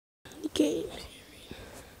Okay.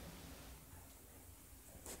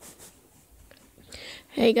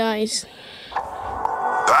 Hey guys.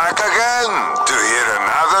 Back again to hear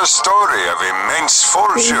another story of immense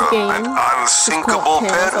fortune and unthinkable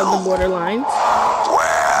peril. The Borderlands.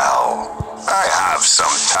 Well, I have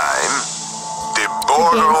some time. The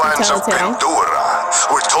Borderlands of Pandora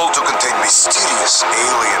were told to contain mysterious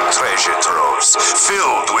alien treasure troves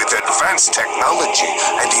filled with advanced technology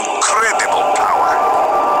and incredible power.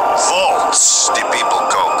 Vaults, the people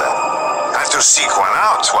called them. And to seek one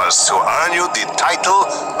out was to earn you the title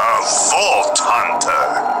of Vault Hunter.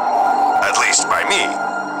 At least by me.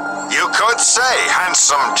 You could say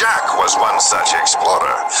Handsome Jack was one such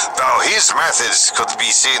explorer, though his methods could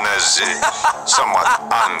be seen as somewhat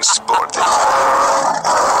unsporting.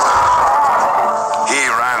 He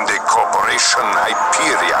ran the corporation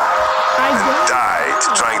Hyperia and died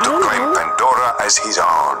trying to claim Pandora as his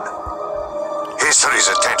own. History's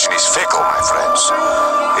attention is fickle, my friends.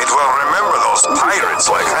 It will remember those pirates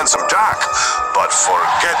like Handsome Jack, but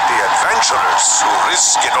forget the adventurers who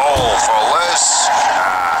risk it all for less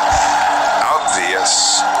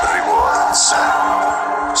obvious rewards.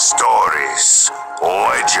 Stories,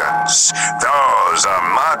 legends, those are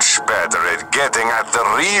much better at getting at the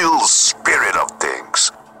real spirit of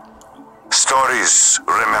things. Stories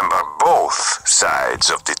remember both sides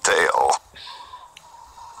of the tale.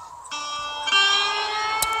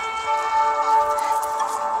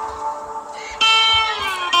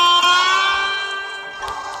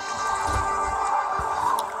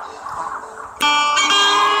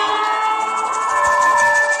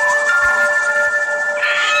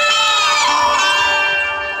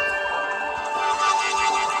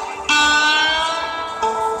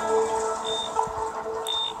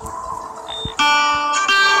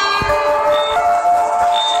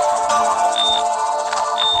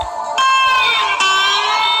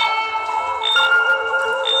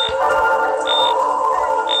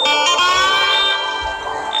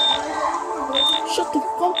 Shut the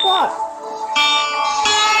fuck up.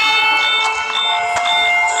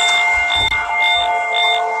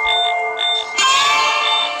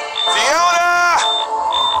 Fiona!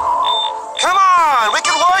 Come on, we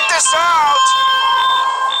can work this out!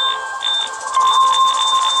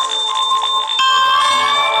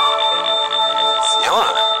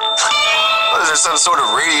 Fiona? What, is there some sort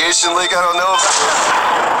of radiation leak I don't know about?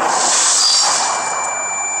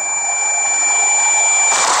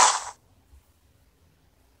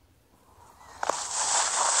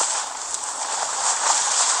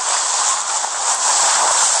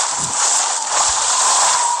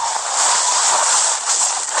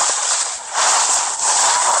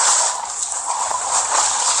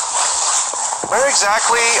 Where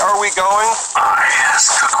exactly are we going? I ask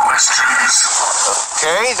the questions.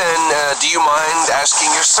 Okay, then do you mind asking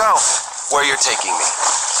yourself where you're taking me?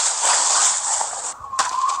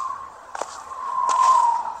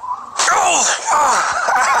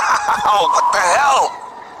 Oh, what the hell?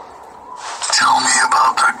 Tell me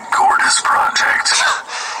about the Gordis Project.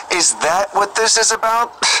 Is that what this is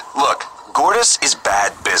about? Look, Gordis is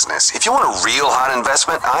bad business. If you want a real hot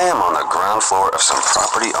investment, I am on the ground floor of some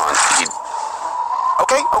property on...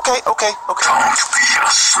 Okay. Don't be a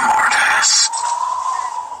smartass.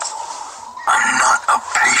 I'm not a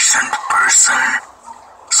patient person,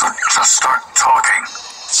 so just start talking.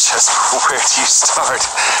 Just where do you start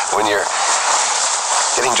when you're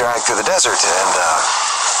getting dragged through the desert and,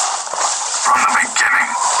 From the beginning.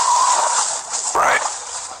 Right.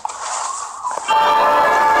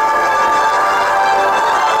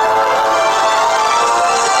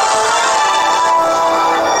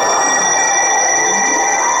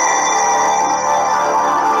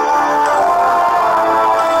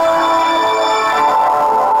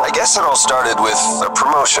 I guess it all started with a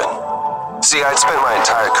promotion. See, I'd spent my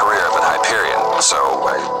entire career up in Hyperion, so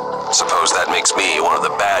I suppose that makes me one of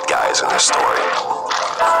the bad guys in this story.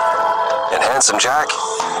 And Handsome Jack,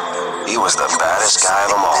 he was the baddest guy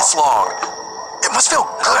of them all. This long. It must feel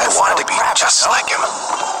good. I wanted to be just like him.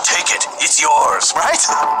 Take it. It's yours, right?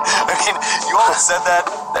 I mean, you always said that.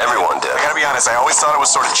 Everyone did. I gotta be honest, I always thought it was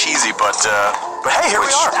sort of cheesy, but hey, here we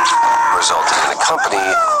are. Resulted in a company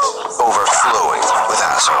overflowing with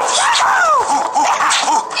assholes.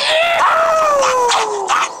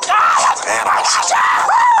 Animals.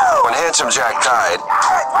 When Handsome Jack died,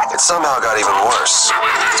 it somehow got even worse.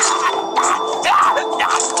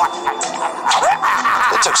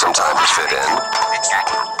 It took some time to fit in.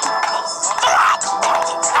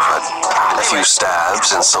 But a few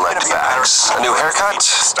stabs and select backs, a new haircut,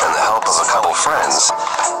 and the help of a couple friends,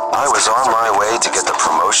 I was on my way to get the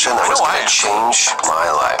promotion that was going to change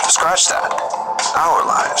my life. Scratch that. our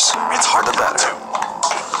lives. It's hard The to better.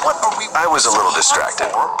 What are we... I was a little distracted.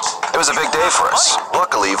 It was a big day for us.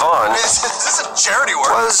 Luckily, Vaughn This is charity work.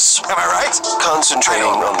 was Am I right? concentrating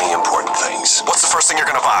on the important things. What's the first thing you're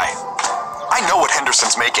gonna buy? I know what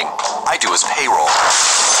Henderson's making. I do his payroll.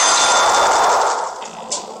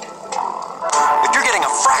 If you're getting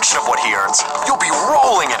a fraction of what he earns, you'll be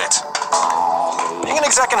rolling in it. Being an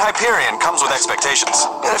exec in Hyperion comes with expectations.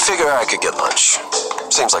 And I figure I could get lunch.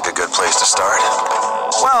 Seems like a good place to start.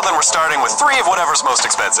 Well, then we're starting with 3 of whatever's most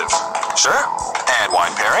expensive. Sure. And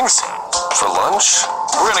wine pairings. For lunch?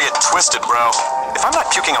 We're gonna get twisted, bro. If I'm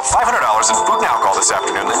not puking up $500 in food and alcohol this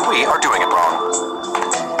afternoon, then we are doing it wrong.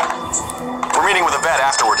 We're meeting with a vet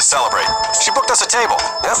afterward to celebrate. She booked us a table.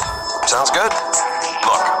 Yep. Sounds good.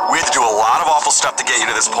 Look, we had to do a lot of awful stuff to get you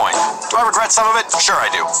to this point. Do I regret some of it? Sure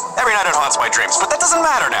I do. Every night it haunts my dreams, but that doesn't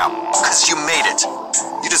matter now. Because you made it.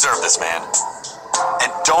 You deserve this, man.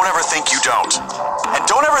 And don't ever think you don't. And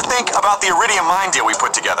don't ever think about the Iridium mine deal we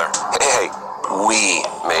put together. Hey, we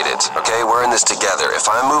made it, okay? We're in this together. If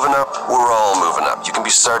I'm moving up, we're all moving up. You can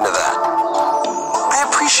be certain of that. I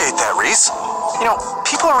appreciate that, Reese. You know,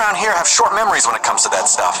 people around here have short memories when it comes to that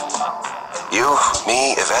stuff. You,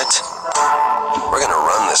 me, Yvette, we're gonna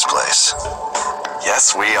run this place.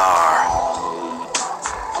 Yes, we are.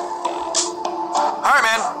 All right,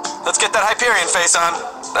 man. Let's get that Hyperion face on.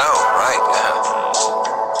 Oh, right, yeah.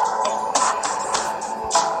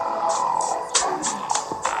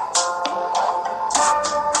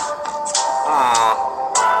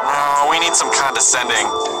 Oh, we need some condescending.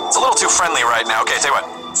 It's a little too friendly right now. Okay, tell you what.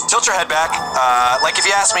 Tilt your head back, like if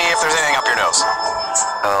you ask me if there's anything up your nose.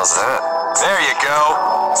 How's that? There you go.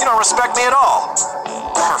 You don't respect me at all.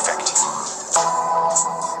 Perfect.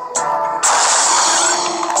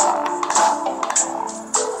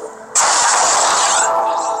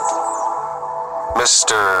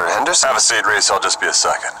 Mr. Henderson? Have a seat, Reese. I'll just be a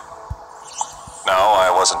second. No,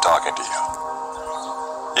 I wasn't talking to you.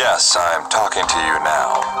 Yes, I'm talking to you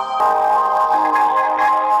now.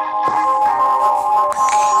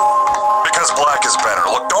 Because black is better.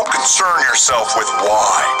 Look, don't concern yourself with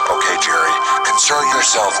why, okay, Jerry? Concern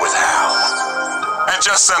yourself with how. And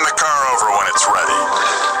just send the car over when it's ready.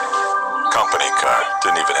 Company car.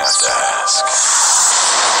 Didn't even have to ask.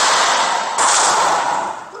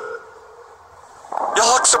 You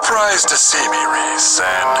look surprised to see me, Reese,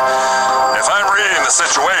 and if I'm reading the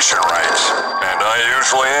situation right, and I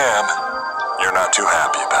usually am, you're not too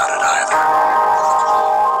happy about it either.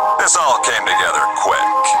 This all came together quick.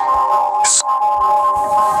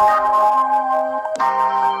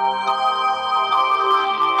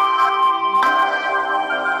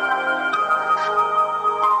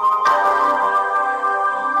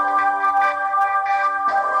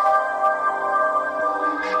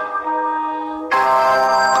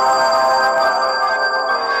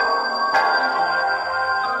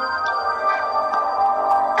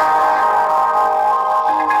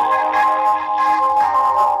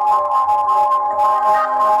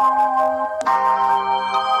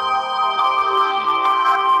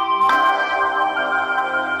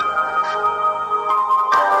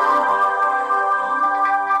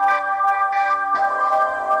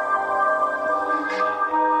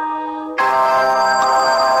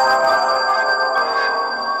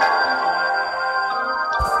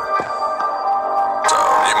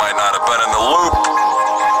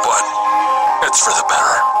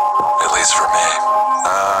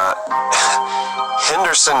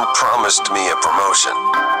 Henderson promised me a promotion.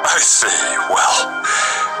 I see. Well,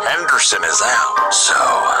 Henderson is out, so...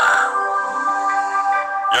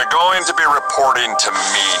 You're going to be reporting to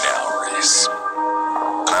me now, Reese.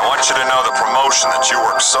 And I want you to know the promotion that you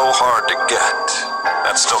worked so hard to get,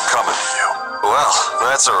 that's still coming to you. Well,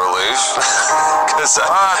 that's a relief. But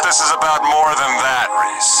this is about more than that,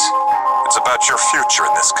 Reese. It's about your future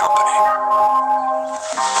in this company.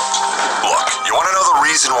 Look, you want to know the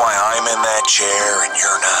reason why I'm in that chair and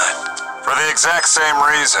you're not? For the exact same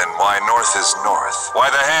reason why North is North. Why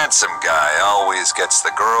the handsome guy always gets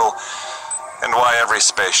the girl, and why every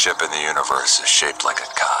spaceship in the universe is shaped like a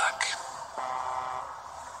cock.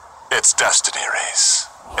 It's destiny, Reese.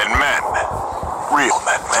 And men, real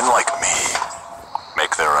men like me,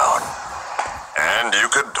 make their own. And you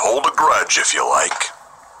could hold a grudge if you like.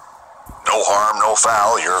 No harm, no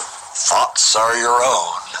foul, your thoughts are your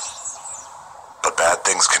own. But bad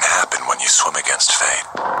things can happen when you swim against fate.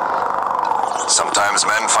 Sometimes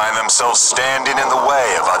men find themselves standing in the way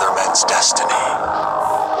of other men's destiny.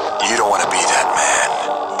 You don't want to be that man.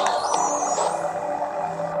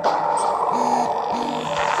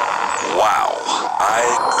 Wow, I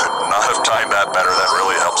could not have timed that better. That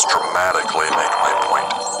really helps dramatically make my point.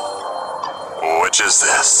 much is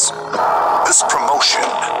this? This promotion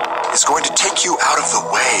is going to take you out of the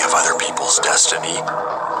way of other people's destiny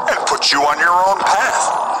and put you on your own path.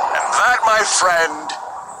 And that, my friend,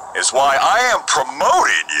 is why I am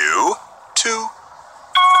promoting you to...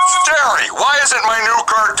 Jerry, why isn't my new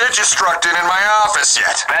car digistructed in my office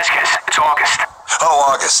yet? Vasquez, it's August.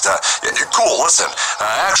 Oh, August, cool, listen,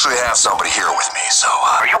 I actually have somebody here with me, so,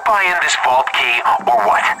 Are you buying this vault key or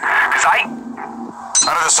what? Because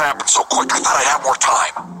How did this happen so quick? I thought I'd have more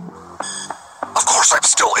time. Of course I'm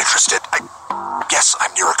still interested. I guess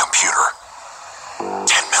I'm near a computer. 10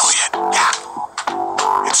 million,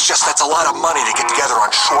 yeah. It's just that's a lot of money to get together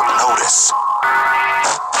on short notice.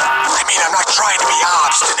 I mean, I'm not trying to be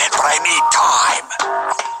obstinate, but I need time.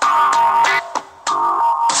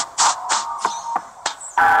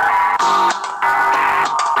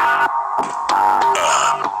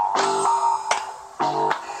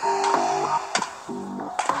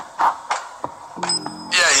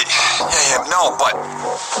 Yeah, no, but...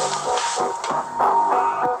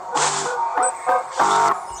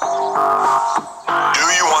 Do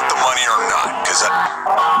you want the money or not? Because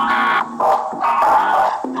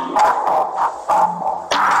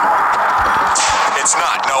It's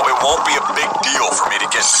not. No, it won't be a big deal for me to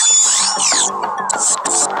get...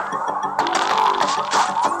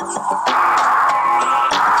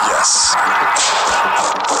 Yes.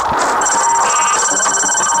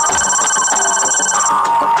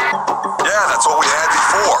 Yeah, that's what we had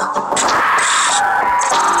before.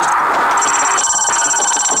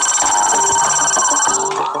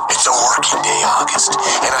 It's a working day, August,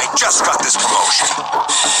 and I just got this promotion.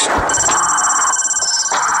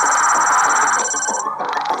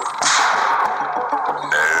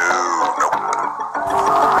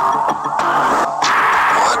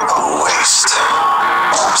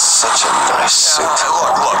 Such a nice suit.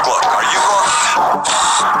 Look, are you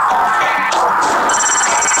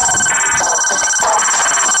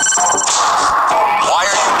Why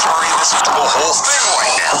are you turning this into a whole thing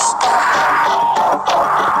right now?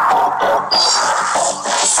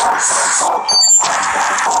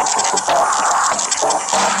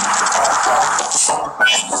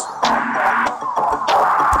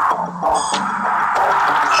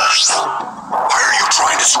 Why are you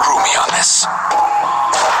trying to screw me on this?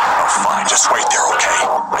 Fine, just wait there, okay?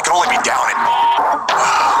 I can only be down at...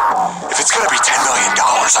 If it's gonna be $10 million,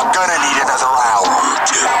 I'm gonna need another hour or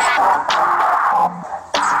two.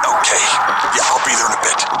 Okay, yeah, I'll be there in a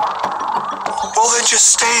bit. Well, then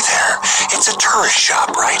just stay there. It's a tourist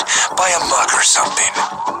shop, right? Buy a mug or something.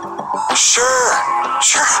 Sure.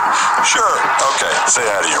 Okay, say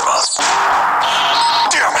hi to your mom.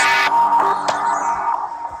 Damn it.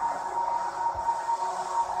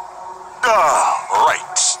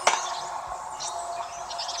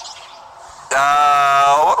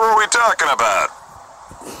 What were we talking about?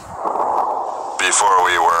 Before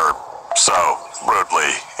we were so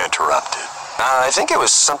rudely interrupted. I think it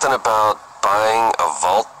was something about buying a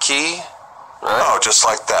vault key, right? Oh, just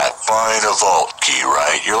like that. Buying a vault key,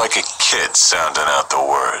 right? You're like a kid sounding out the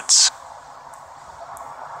words.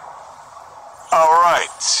 All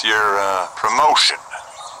right, your promotion.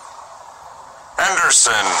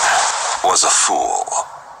 Henderson was a fool.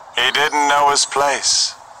 He didn't know his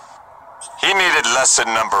place. He needed lesson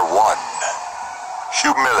number 1.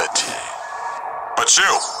 Humility. But you,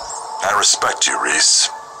 I respect you, Reese.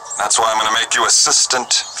 That's why I'm gonna make you assistant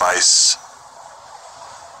vice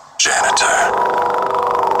janitor.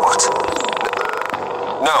 What?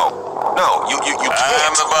 No, you can't.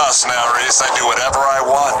 I'm the boss now, Reese. I do whatever I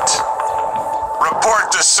want.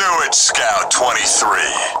 Report to Sewage Scout 23.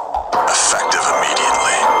 Effective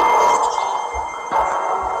immediately.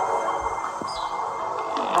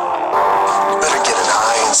 Better get an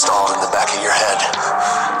eye installed in the back of your head.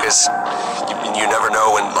 Because you never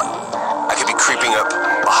know when I could be creeping up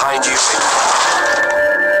behind you.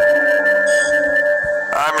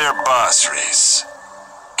 I'm your boss, Reese.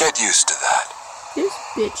 Get used to that. This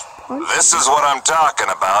bitch punched This is what I'm talking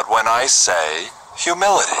about when I say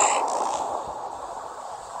humility.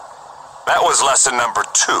 That was lesson number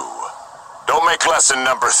 2. Don't make lesson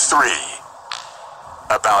number 3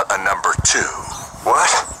 about a number 2. What?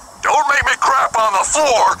 Don't make me crap on the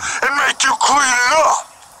floor and make you clean it up.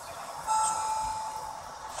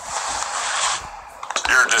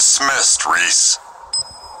 You're dismissed, Reese.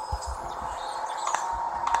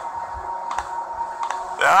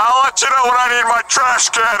 I'll let you know when I need my trash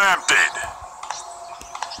can emptied.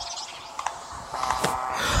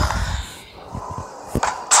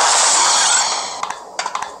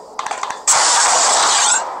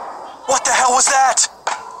 What the hell was that?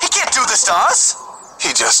 He can't do this to us.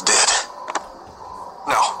 He just did.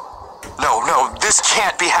 No,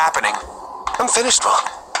 can't be happening. I'm finished, Mom.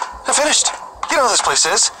 I'm finished. You know how this place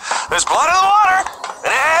is. There's blood in the water,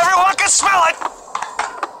 and everyone can smell it.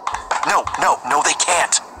 No, they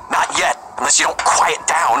can't. Not yet, unless you don't quiet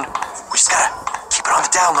down. We just gotta keep it on the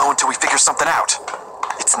down low until we figure something out.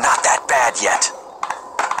 It's not that bad yet.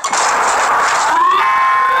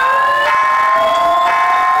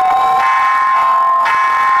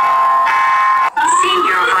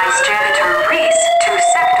 Senior Vice Janitor Reese to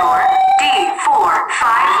Sector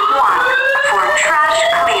D451 for trash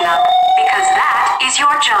cleanup, because that is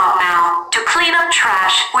your job now, to clean up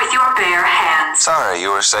trash with your bare hands. Sorry,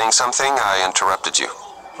 you were saying something? I interrupted you.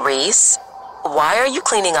 Reese, why are you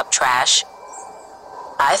cleaning up trash?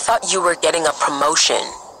 I thought you were getting a promotion.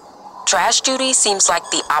 Trash duty seems like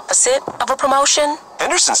the opposite of a promotion.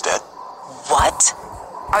 Henderson's dead. What?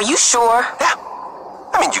 Are you sure? Yeah.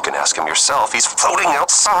 I mean, you can ask him yourself. He's floating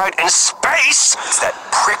outside in space. It's that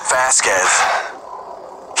prick Vasquez.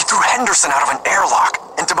 He threw Henderson out of an airlock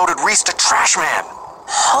and demoted Reese to trash man.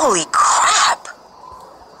 Holy crap.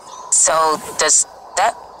 So, does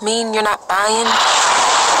that mean you're not buying?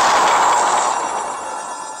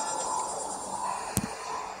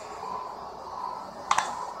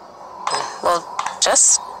 Well,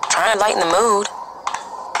 just try and lighten the mood.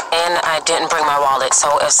 And I didn't bring my wallet,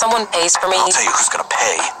 so if someone pays for me... I'll tell you who's gonna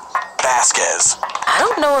pay. Vasquez. I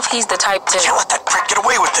don't know if he's the type to... Can't let that prick get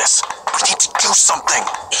away with this. We need to do something.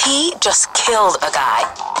 He just killed a guy.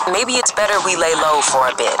 Maybe it's better we lay low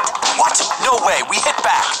for a bit. What? No way. We hit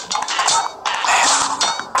back. Man,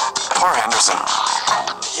 poor Henderson.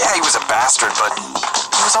 Yeah, he was a bastard, but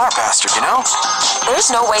he was our bastard, you know?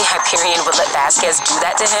 There's no way Hyperion would let Vasquez do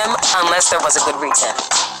that to him unless there was a good reason.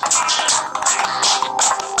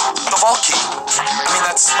 The vault key. I mean,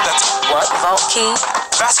 that's... What vault key?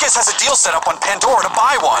 Vasquez has a deal set up on Pandora to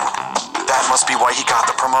buy one. That must be why he got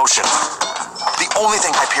the promotion. The only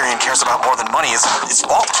thing Hyperion cares about more than money is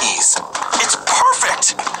vault keys. It's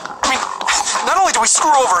perfect! I mean, not only do we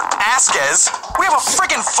screw over Vasquez, we have a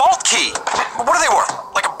friggin' vault key. What are they worth?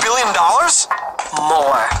 Like $1 billion?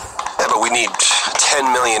 More. Yeah, but we need $10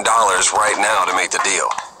 million right now to make the deal.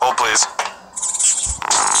 Hold, please.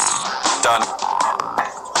 Done.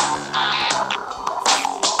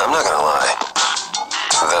 I'm not gonna lie.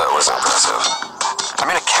 That was impressive. I'm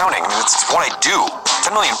in accounting. I mean, it's what I do.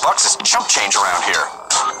 $10 million is chump change around here.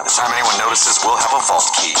 By the time anyone notices, we'll have a vault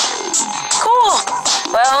key. Cool.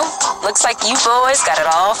 Well, looks like you boys got it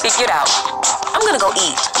all figured out. I'm gonna go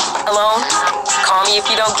eat. Alone? Call me if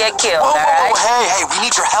you don't get killed, Whoa, alright? hey, we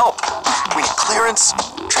need your help. We need clearance,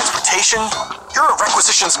 transportation. You're a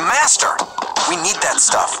requisitions master. We need that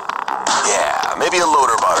stuff. Yeah, maybe a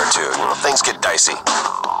loader bot or two. You know, things get dicey.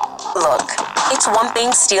 Look, it's one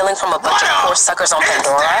thing stealing from a bunch of poor suckers on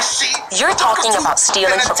Pandora. You're talking about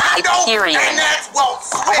stealing from Hyperion.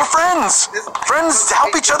 But we're friends. Friends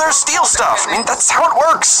help each other steal stuff. I mean, that's how it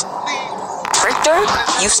works. Richter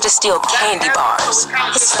used to steal candy bars.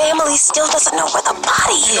 His family still doesn't know where the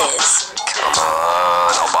body is. Come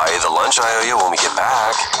on, I'll buy you the lunch I owe you when we get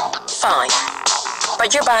back. Fine.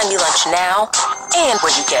 But you're buying me lunch now and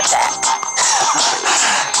when you get back.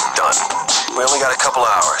 Done. We only got a couple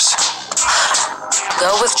hours.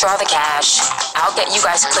 Go withdraw the cash. I'll get you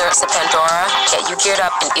guys clearance to Pandora, get you geared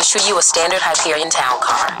up, and issue you a standard Hyperion town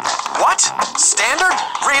car. What? Standard?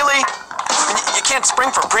 Really? You can't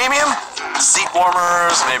spring for premium? Seat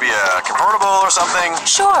warmers, maybe a convertible or something?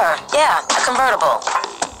 Sure, yeah, a convertible.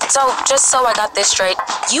 So, just so I got this straight,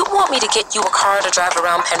 you want me to get you a car to drive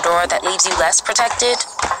around Pandora that leaves you less protected,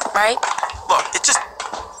 right? Look, if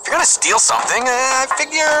you're gonna steal something, I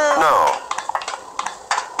figure...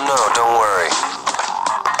 No, don't worry.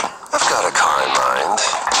 I've got a car in mind.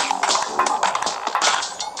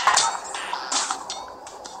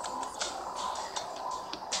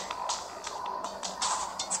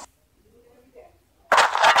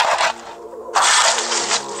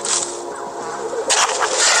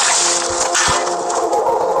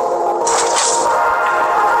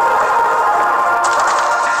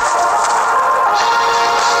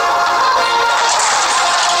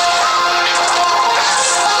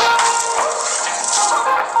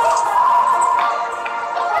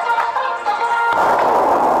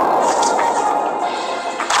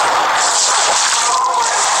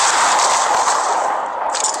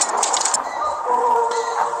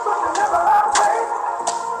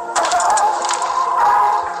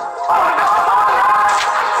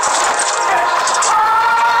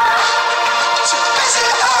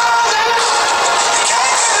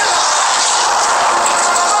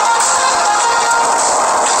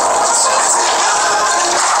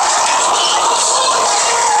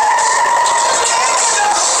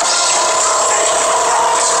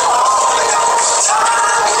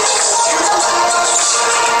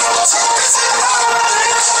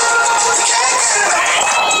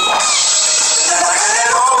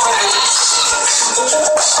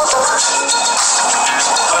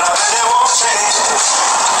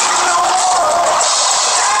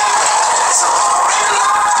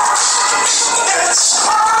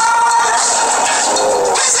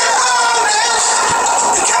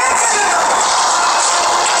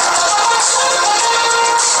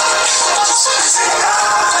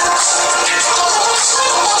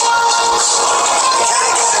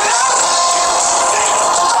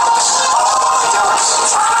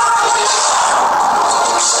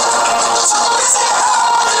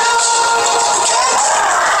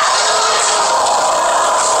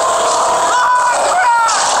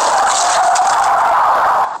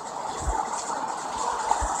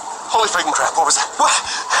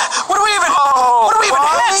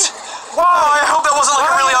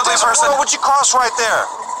 person. What would you cross right there?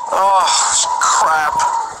 Oh, crap.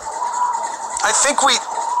 I think we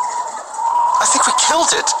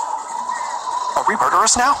killed it. Are we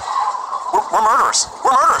murderers now? We're murderers.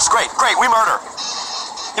 We're murderers. Great, we murder.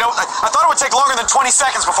 You know, I thought it would take longer than 20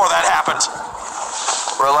 seconds before that happened.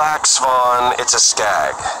 Relax, Vaughn. It's a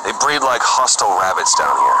stag. They breed like hostile rabbits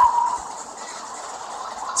down here.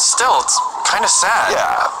 Still, it's kind of sad.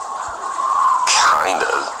 Yeah.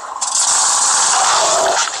 Kinda.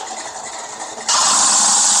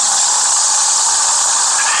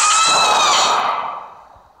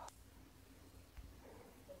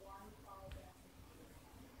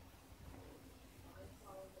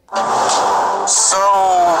 So,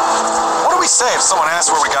 what do we say if someone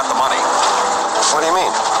asks where we got the money? What do you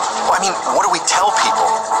mean? Well, I mean, what do we tell people?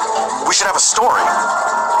 We should have a story. I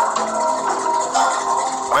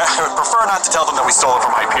mean, I would prefer not to tell them that we stole it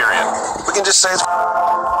from Hyperion. We can just say it's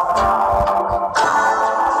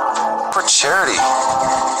for charity.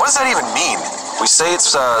 What does that even mean? We say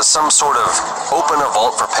it's some sort of open a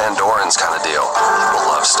vault for Pandorans kind of deal.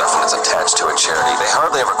 People love stuff when it's attached to a charity. They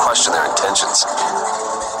hardly ever question their intentions.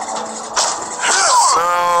 So,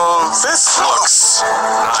 this looks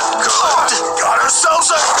not good. Got ourselves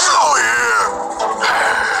a hero here.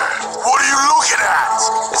 What are you looking at?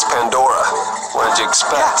 It's Pandora. What did you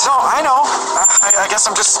expect? Yeah, no, I know. I guess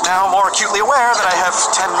I'm just now more acutely aware that I have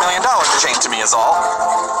 $10 million chained to me is all.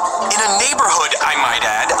 In a neighborhood, I might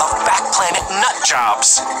add, of back-planet nut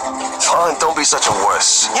jobs. Fine, don't be such a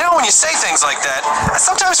wuss. You know, when you say things like that, I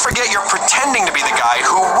sometimes forget you're pretending to be the guy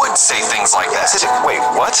who would say things like that. Wait,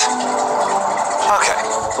 what? Okay,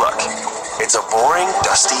 look. It's a boring,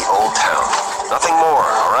 dusty old town. Nothing more,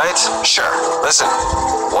 all right? Sure. Listen,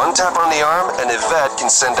 one tap on the arm, and Yvette can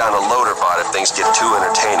send down a loader bot if things get too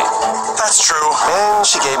entertaining. That's true. And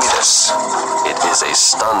she gave me this. It is a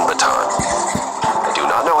stun baton. I do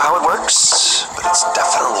not know how it works, but it's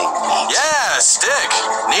definitely neat. Yeah, stick.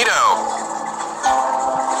 Neato.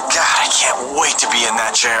 God, I can't wait to be in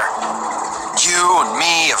that chair. You and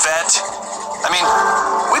me, Yvette. I mean,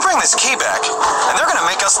 we bring this key back, and they're gonna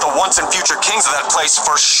make us the once and future kings of that place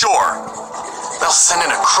for sure. They'll send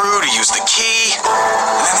in a crew to use the key,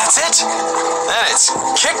 and then that's it. Then it's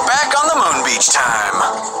kick back on the moon beach time.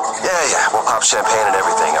 Yeah, we'll pop champagne and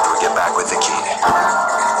everything after we get back with the key.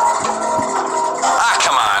 Ah,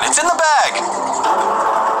 come on, it's in the bag.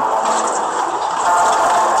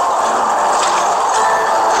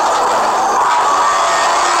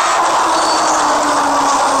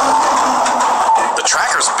 The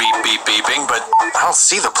tracker's beeping, but I don't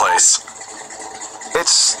see the place.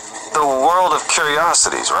 It's the world of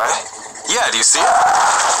curiosities, right? Yeah, do you see it?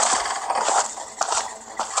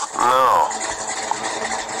 No.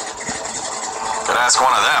 Could ask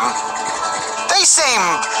one of them. They seem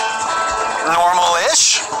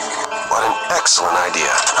normal-ish. What an excellent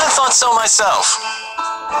idea. I thought so myself.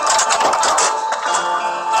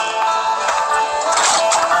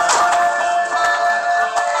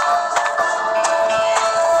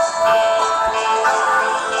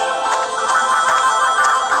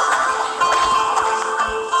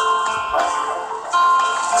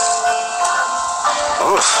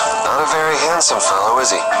 Oof, not a very handsome fellow,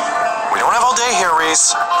 is he? We don't have all day here,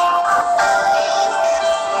 Reese.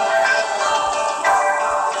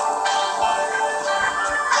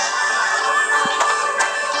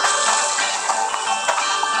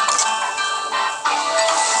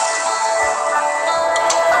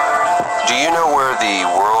 Do you know where the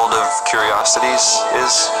world of curiosities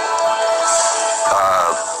is?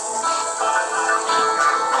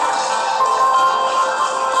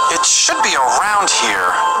 It should be around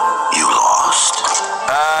here. You lost?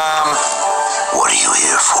 What are you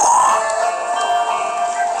here for?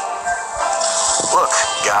 Look,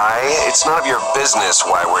 guy, it's none of your business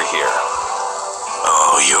why we're here.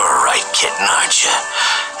 Oh, you're a right kitten, aren't you?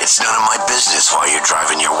 It's none of my business why you're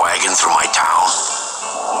driving your wagon through my town.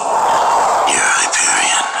 You're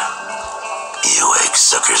Hyperion. You egg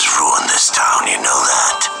suckers ruined this town, you know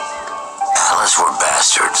that. Atlas were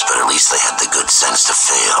bastards, but at least they had the good sense to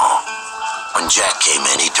fail. When Jack came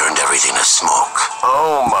in, he turned everything to smoke.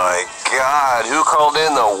 Oh my God, who called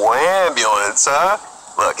in the wambulance, huh?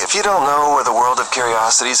 Look, if you don't know where the world of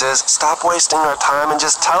curiosities is, stop wasting our time and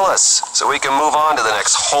just tell us, so we can move on to the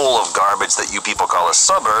next hole of garbage that you people call a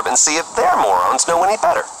suburb and see if their morons know any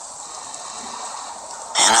better.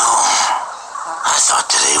 You know, I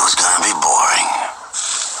thought today was gonna be boring.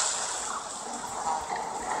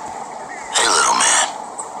 Hey, little man.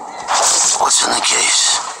 What's in the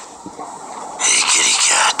case? Hey, kitty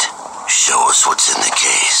cat. Show us what's in the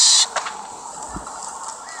case.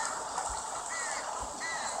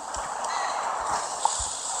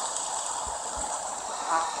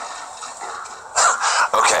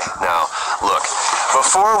 Okay, now, look,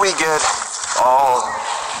 before we get all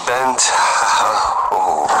bent...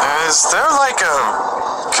 Is there like a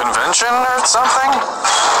convention or something?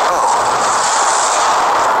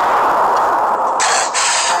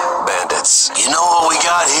 Bandits. You know what we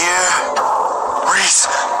got here?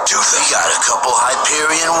 Reese, do We this. got a couple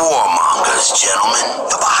Hyperion warmongers,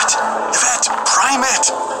 gentlemen. The bot. Yvette, prime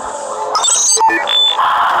it.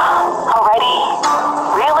 Already?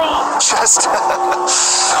 Really? Just...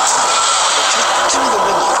 Give me the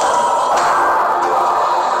menu.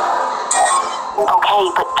 Okay,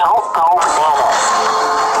 but don't go bananas.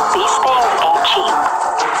 These things ain't cheap.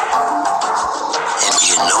 And do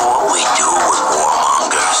you know what we do with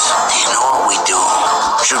warmongers? Do you know what we do?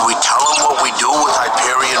 Should we tell them what we do with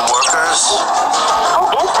Hyperion workers?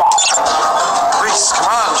 Who is that? Reese,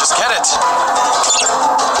 come on, just get it.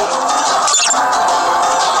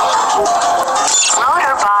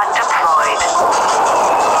 Motorbot deployed.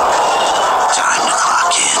 Time to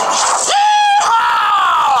clock in.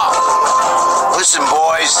 Listen,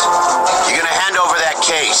 boys. You're gonna hand over that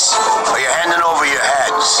case, or you're handing over your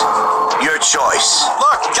heads. Your choice.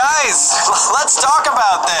 Look, guys, let's talk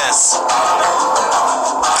about this.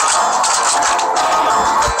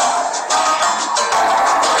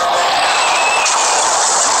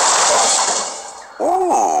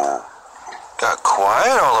 Ooh, got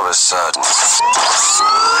quiet all of a sudden.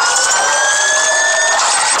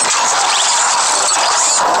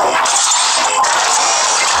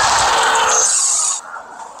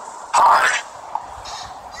 Hi.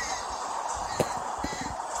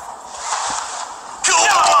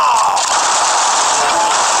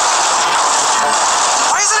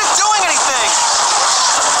 Why isn't it doing anything?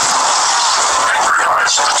 Angry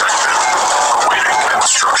eyes detected. Awaiting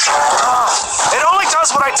instruction. It only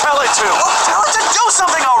does what I tell it to. Tell it to do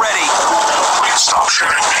something already. Please stop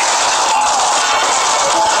shooting me.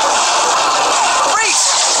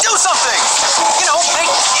 Reese, do something. You know, make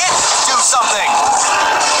it do something.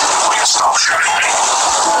 Please stop shooting me.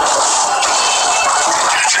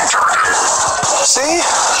 Engaging target. See?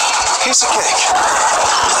 Piece of cake.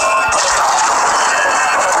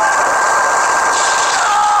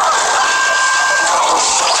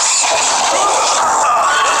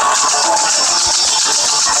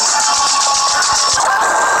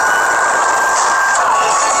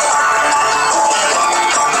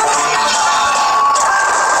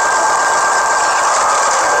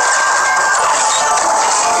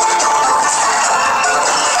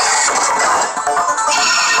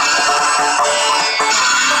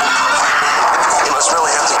 You must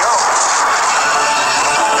really have to go.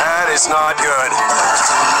 That is not good.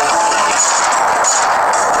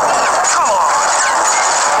 Come on.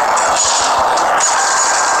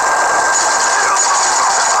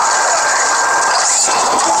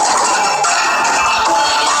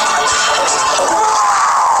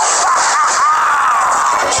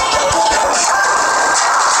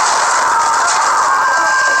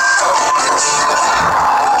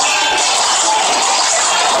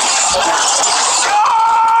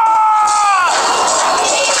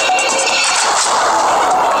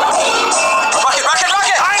 Rocket, rocket,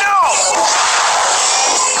 rocket! I know!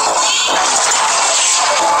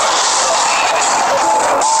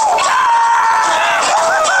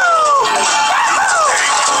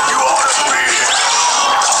 You ought to be.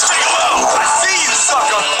 Take him out. I see you,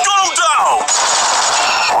 sucker! Gun him down!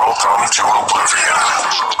 Welcome to Oblivion.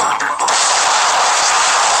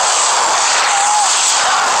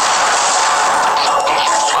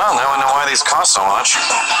 Well, now I know why these cost so much.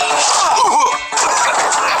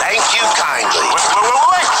 Thank you kindly. Wait!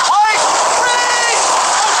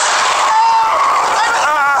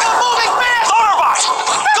 Moving fast! Motorbot!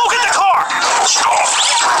 Go get the car! Stop.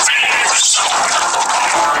 Thieves.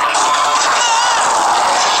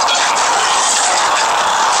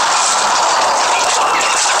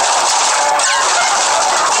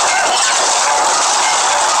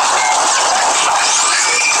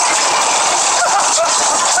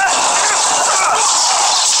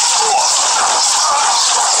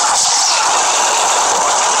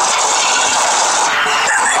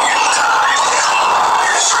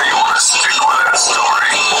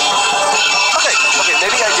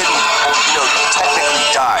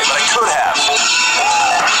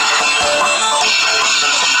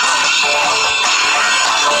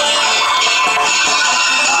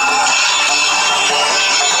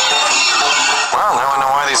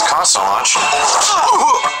 cost so much.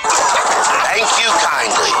 Thank you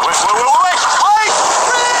kindly. Wait! Moving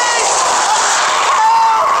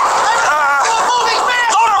fast!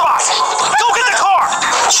 Motorbot! Go get the car!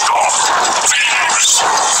 Stop! Thieves!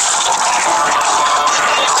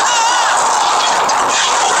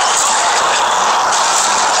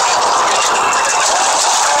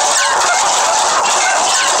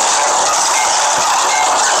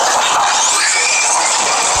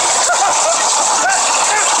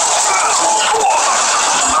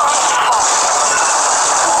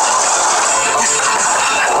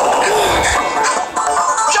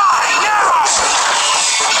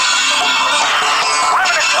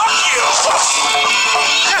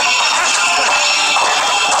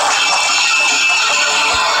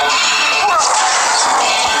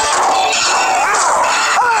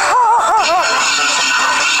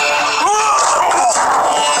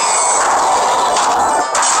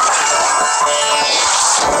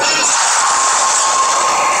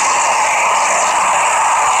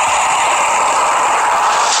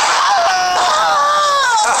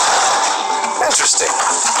 Interesting.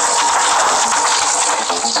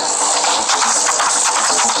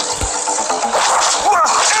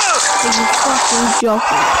 Are you fucking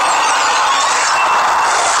joking?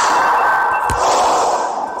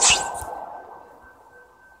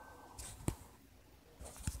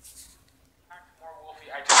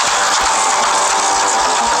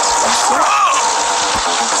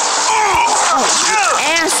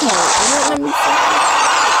 Asshole! You won't let me fucking...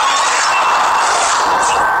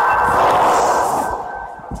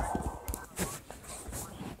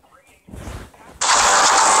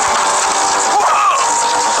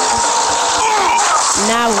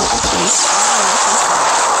 Now what, please?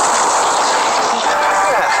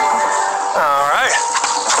 All right.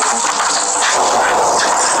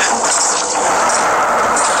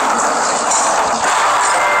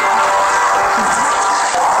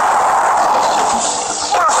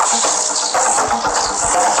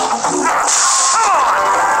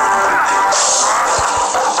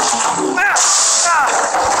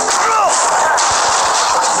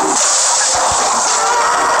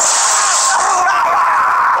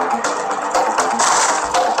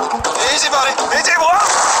 Easy, buddy. Easy, what?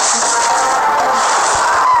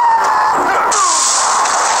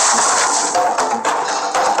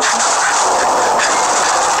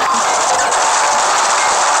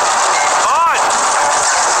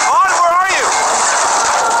 Where are you?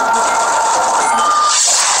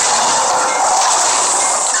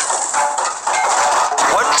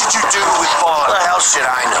 What did you do with Bond? What the hell should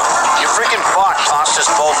I know? Your freaking bot tossed us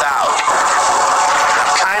both out.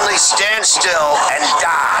 Now kindly stand still and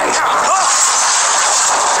die.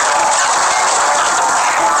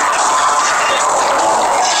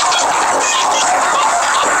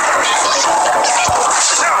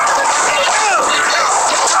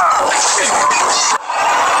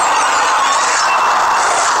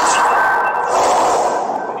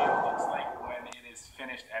 Looks like when it is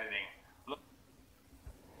finished editing. Look.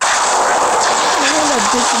 That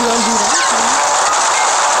bitch gonna do that.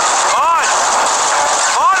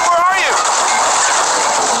 Bond, where are you?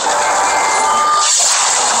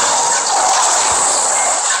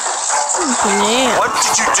 Damn. What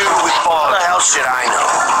did you do with Bond? What the hell should I know?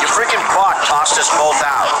 Your freaking bot tossed us both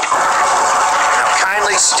out. Now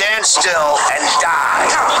kindly stand still and die.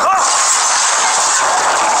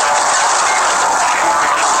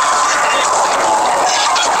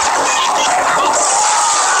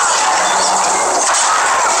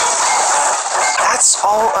 That's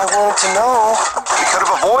all I wanted to know. We could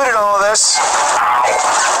have avoided all of this.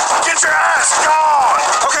 Get your ass gone!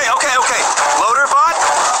 Okay. Loader bot,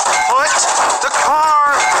 put the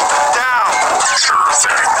car down. Sure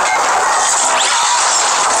thing.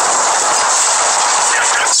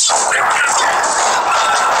 It's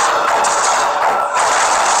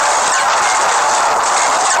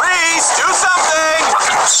Please do something.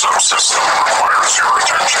 working subsystem requires your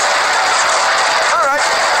attention. All right,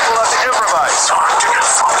 we'll have to improvise. Time to get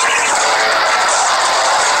funky.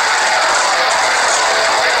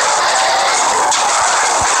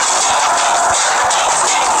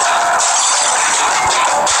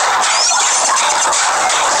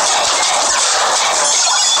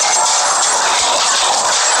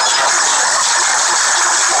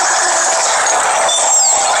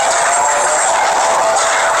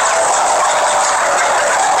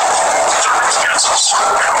 Circumstances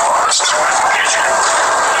and honest engaging.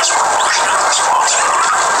 Disproportionate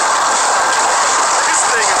responsibility. This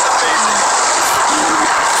thing is amazing.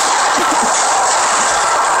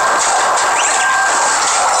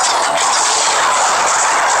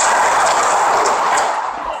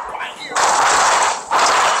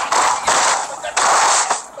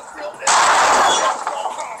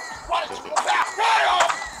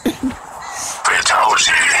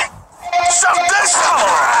 Fatality. Shove this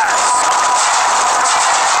door!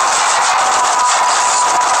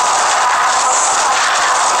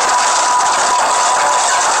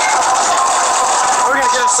 We're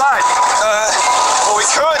gonna get inside. Well, we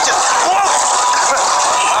could just. Whoa!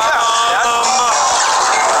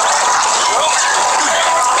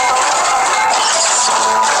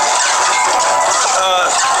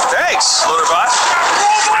 Thanks, Loaderbot.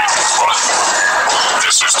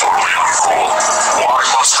 This is totally uncool. Why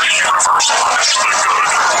must the universe punish the good?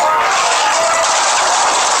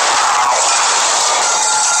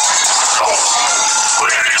 No,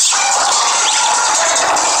 please.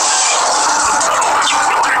 The metal is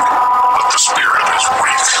willing, but the spirit is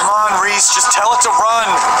weak. Come on, Reese, just tell it to run.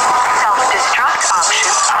 Self-destruct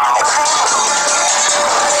option available.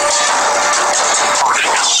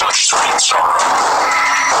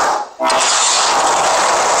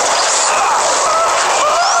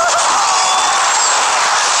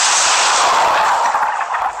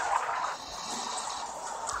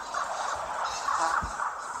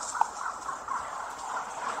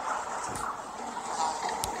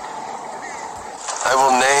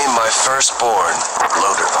 firstborn,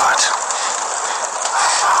 Loaderbot.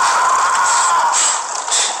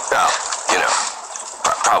 Well, you know,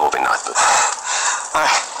 probably not, but... I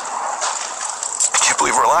can't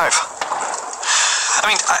believe we're alive.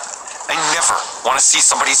 I mean, I never want to see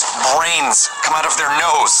somebody's brains come out of their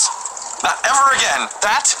nose. Not ever again.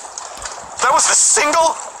 That was the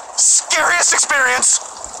single scariest experience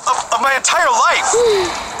of my entire life.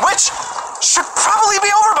 Which should probably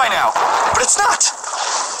be over by now. But it's not.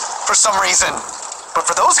 For some reason. But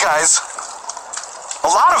for those guys, a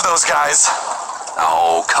lot of those guys...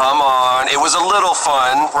 Oh, come on. It was a little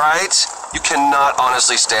fun, right? You cannot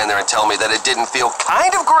honestly stand there and tell me that it didn't feel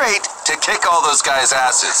kind of great to kick all those guys'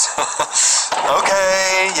 asses.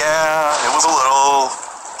 Okay, yeah, it was a little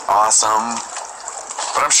awesome.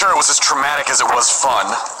 But I'm sure it was as traumatic as it was fun.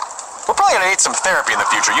 We're probably gonna need some therapy in the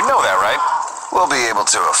future, you know that, right? We'll be able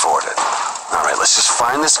to afford it. All right, let's just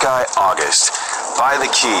find this guy, August. Buy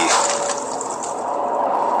the key.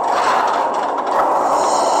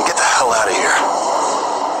 And get the hell out of here.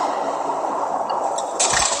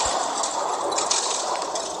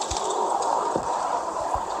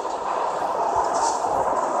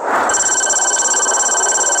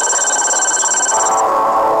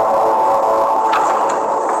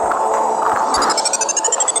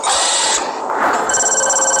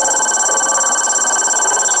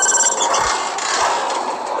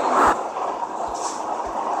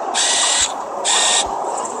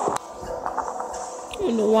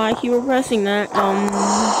 I don't know why you were pressing that.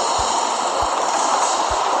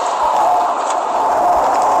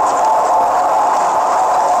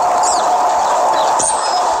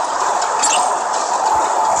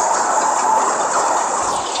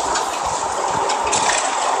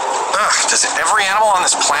 Does every animal on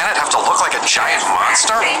this planet have to look like a giant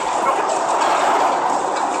monster?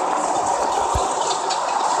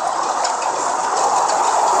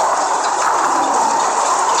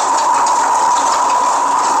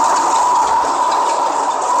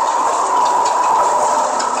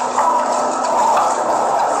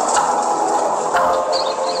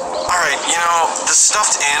 The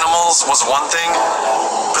stuffed animals was one thing,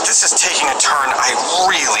 but this is taking a turn I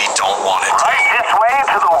really don't want it. Right this way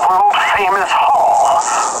to the world-famous hall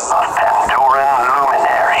of Pandoran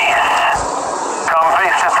luminaries. Come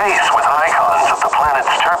face to face with icons of the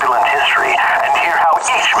planet's turbulent history and hear how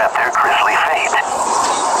each met their grisly fate.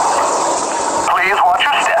 Please watch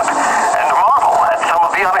your step and marvel at some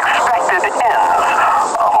of the unexpected ends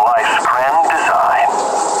of life's grand design.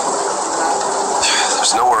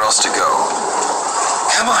 There's nowhere else to go.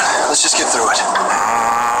 Come on, let's just get through it.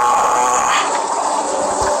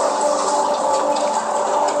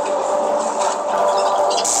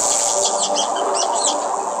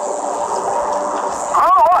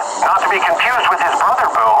 Not to be confused with his brother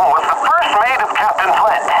Boom, was the first mate of Captain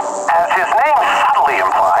Flint. As his name subtly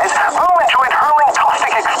implies, Boom enjoyed hurling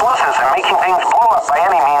caustic explosives and making things blow up by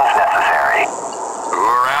any means necessary. Who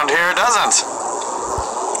around here doesn't?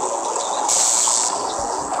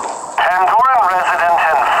 Pandoran resident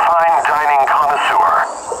and fine dining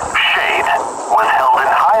connoisseur, Shade was held in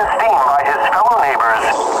high esteem by his fellow neighbors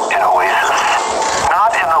in Oasis.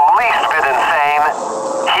 Not in the least bit insane,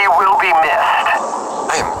 he will be missed.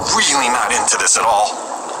 I am really not into this at all.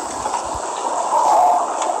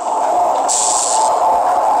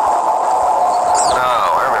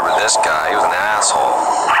 Oh, I remember this guy. He was an asshole.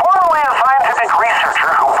 Formerly a scientific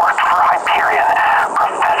researcher who worked for Hyperion,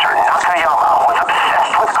 Professor Nakayama was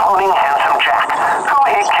obsessed with cloning Handsome Jack, who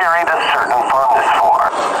he carried a certain fondness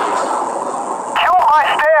for. Killed by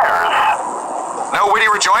stairs. No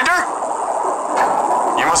witty rejoinder?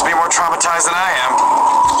 You must be more traumatized than I am.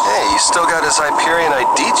 Hey, you still got his Hyperion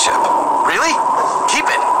ID chip. Really? Keep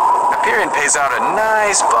it. Hyperion pays out a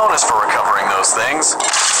nice bonus for recovering those things.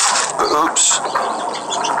 Oops.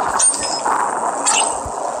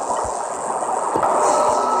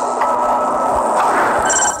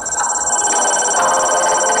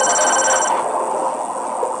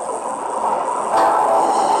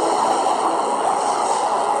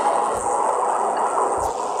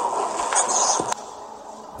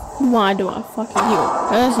 Why do I fucking hear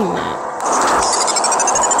pressing that?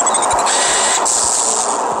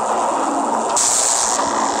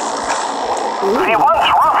 The once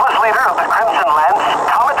ruthless leader of the Crimson Lance,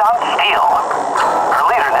 Commandant Steele. Her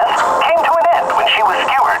leaderness came to an end when she was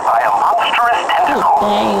skewered by a monstrous tentacle.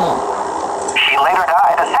 Damn. She later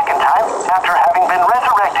died a second time after having been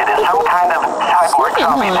resurrected as some kind of cyborg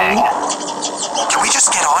zombie thing. Can we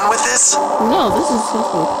just get on with this? No, this is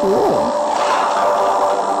so cool.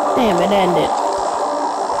 Damn, it ended.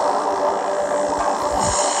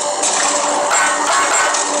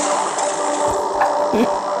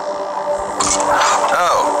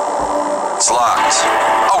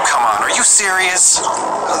 serious?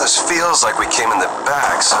 Oh, this feels like we came in the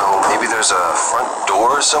back, so maybe there's a front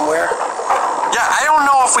door somewhere? Yeah, I don't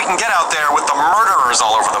know if we can get out there with the murderers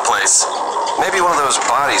all over the place. Maybe one of those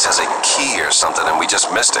bodies has a key or something and we just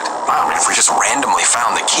missed it. Wow, I mean, if we just randomly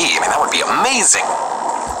found the key, I mean, that would be amazing.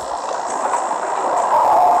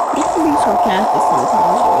 You can be sarcastic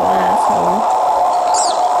sometimes, you asshole.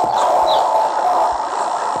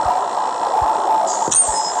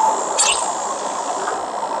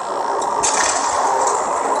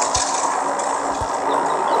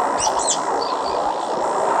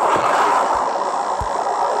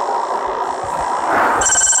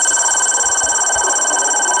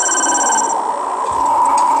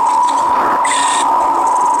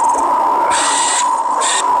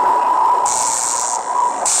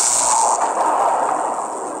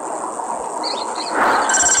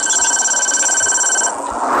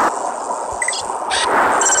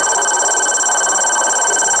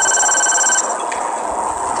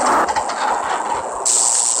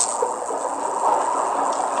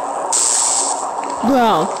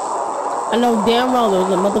 Bro, I know damn well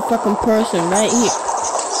there's a motherfucking person right here.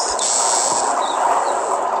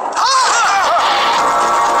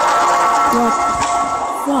 What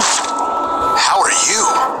the fuck? How are you?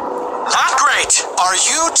 Not great. Are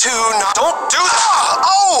you two not? Don't do that.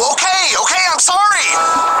 Oh, okay, I'm sorry.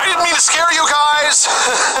 I didn't mean to scare you guys.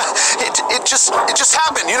 it just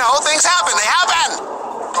happened, you know. Things happen. They happen.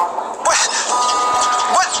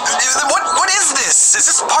 What is this? Is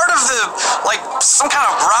this part of the, like, some kind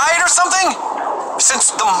of ride or something?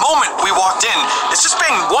 Since the moment we walked in, it's just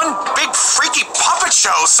been one big freaky puppet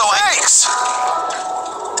show, so thanks.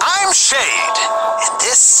 I'm Shade, and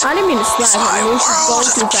this I didn't mean to slap is my him. You should go world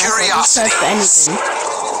too of fast. curiosity. For anything.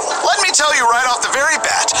 Let me tell you right off the very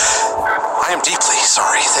bat, I am deeply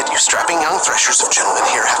sorry that you strapping young threshers of gentlemen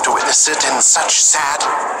here have to witness it in such sad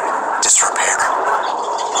disrepair.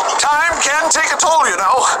 Time can take a toll, you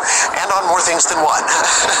know, and on more things than one.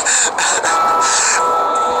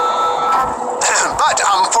 But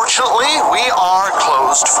unfortunately, we are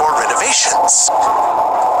closed for renovations.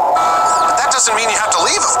 But that doesn't mean you have to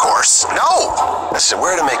leave, of course. No. Listen,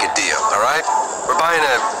 we're to make a deal, all right? We're buying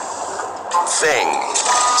a thing.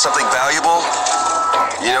 Something valuable.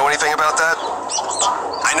 You know anything about that?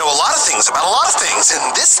 I know a lot of things about a lot of things,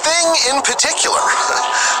 and this thing in particular.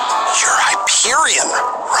 You're Hyperion,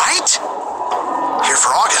 right? Here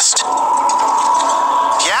for August.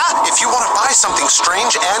 Yeah, if you want to buy something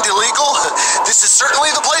strange and illegal, this is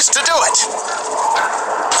certainly the place to do it.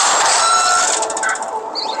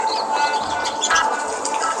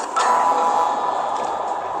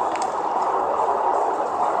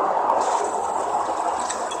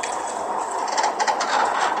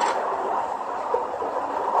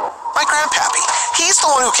 My grandpappy, he's the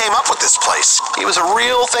one who came up with this place. He was a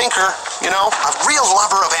real thinker, you know, a real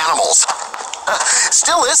lover of animals.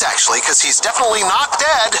 Still is, actually, because he's definitely not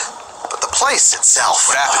dead. But the place itself...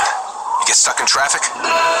 What happened? You get stuck in traffic?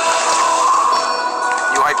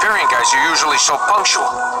 You Hyperion guys, you're usually so punctual.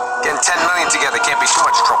 Getting 10 million together can't be too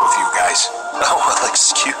much trouble for you guys. Oh, well,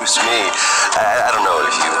 excuse me. I don't know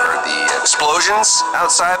if you heard the explosions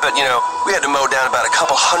outside, but, you know, we had to mow down about a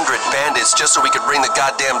couple hundred bandits just so we could ring the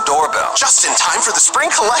goddamn doorbell. Just in time for the spring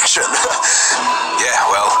collection. Yeah,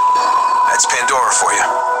 well, that's Pandora for you.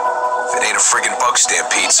 If it ain't a friggin' bug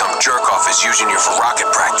stampede, some jerk-off is using you for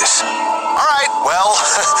rocket practice. All right, well,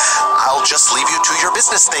 I'll just leave you to your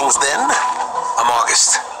business things then. I'm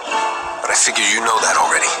August, but I figure you know that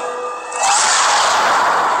already.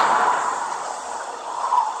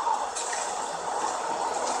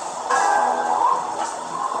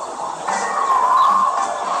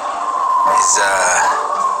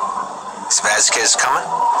 Is Vasquez coming?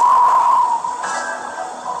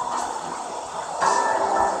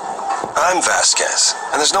 I'm Vasquez,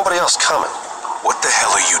 and there's nobody else coming. What the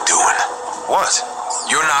hell are you doing? What?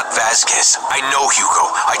 You're not Vasquez. I know Hugo.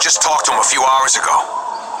 I just talked to him a few hours ago.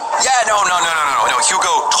 Yeah, no.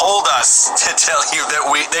 Hugo told us to tell you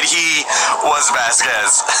that he was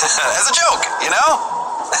Vasquez. As a joke, you know?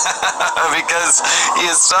 Because he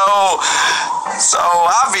is so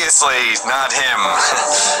obviously not him.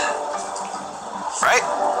 Right?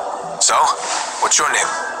 So, what's your name?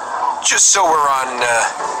 Just so we're on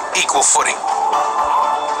equal footing.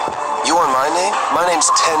 You want my name? My name's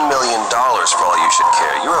 $10 million for all you should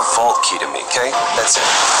care. You're a vault key to me, okay? That's it.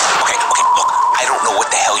 Okay, look, I don't know what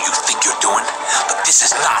the hell you think you're doing, but this is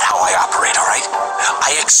not how I operate, all right?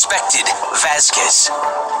 I expected Vasquez,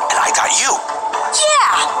 and I got you.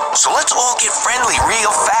 Yeah. So let's all get friendly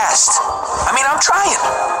real fast. I mean, I'm trying.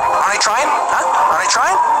 Aren't I trying? Huh? Aren't I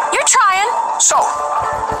trying? You're trying. So,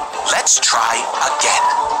 let's try again.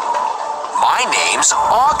 My name's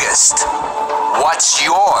August. What's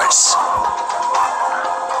yours?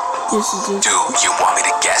 This is just... Do you want me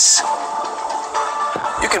to guess?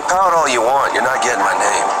 You can pout all you want, you're not getting my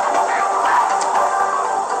name.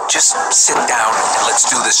 Just sit down and let's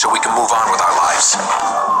do this so we can move on with our lives.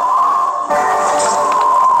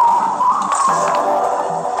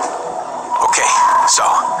 Okay, so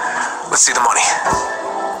let's see the money.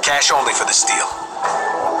 Cash only for this deal.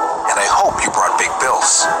 And I hope you brought big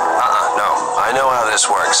bills. No. I know how this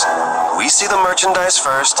works. We see the merchandise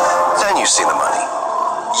first, then you see the money.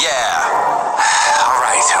 Yeah. All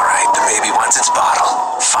right. The baby wants its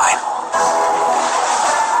bottle. Fine.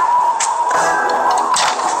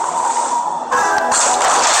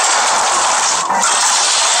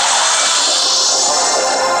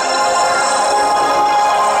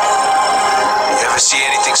 You ever see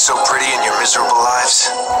anything so pretty in your miserable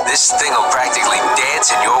lives? This thing will practically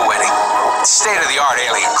dance in your wedding. It's state-of-the-art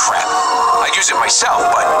alien crap. I'd use it myself,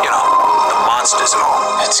 but, you know, the monsters and all.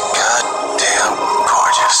 It's goddamn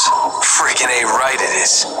gorgeous. Freaking A right it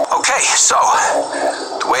is. Okay, so,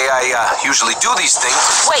 the way I usually do these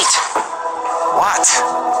things... Wait, What?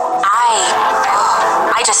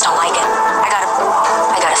 I just don't like it.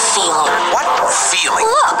 I got a feeling. What feeling?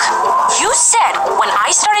 Look, you said when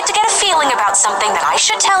I started to get a feeling about something that I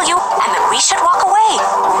should tell you and that we should walk away,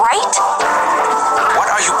 right? What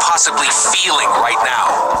are you possibly feeling right now?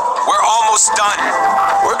 We're almost done.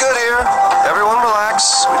 We're good here. Everyone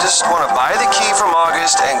relax. We just want to buy the key from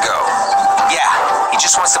August and go. Yeah, he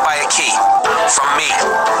just wants to buy a key. From me.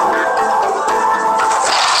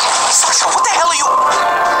 Sasha, what the hell are you...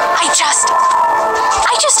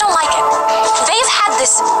 I just don't like it. They've had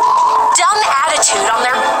this dumb attitude on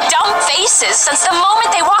their dumb faces since the moment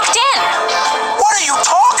they walked in. What are you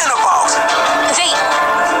talking about?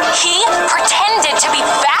 He pretended to be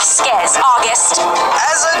Vasquez, August.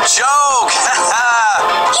 As a joke.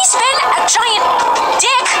 He's been a giant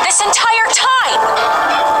dick this entire time.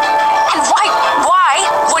 And why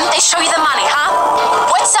wouldn't they show you the money, huh?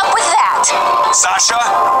 What's up with that? Sasha?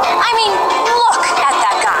 I mean, look at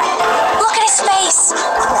that guy. Look at his face.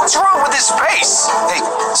 What's wrong with his face? Hey,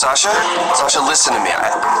 Sasha? Sasha, listen to me.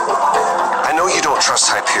 I know you don't trust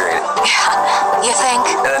Hyperion. Yeah, you think?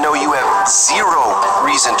 And I know you have zero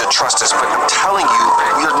reason to trust us, but I'm telling you,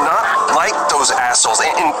 we're not like those assholes.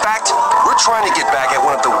 In fact, we're trying to get back at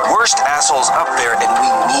one of the worst assholes up there, and we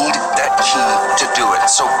need that key to do it.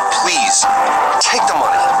 So please, take the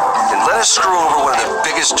money and let us screw over one of the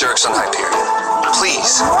biggest jerks on Hyperion.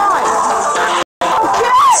 Please.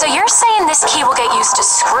 So you're saying this key will get used to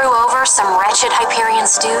screw over some wretched Hyperion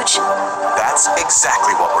stooge? That's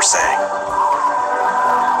exactly what we're saying.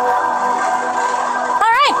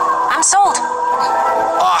 All right, I'm sold.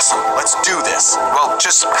 Awesome, let's do this. Well,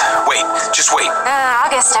 just wait.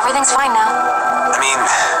 August, everything's fine now. I mean,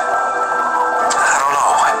 I don't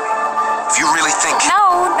know. If you really think...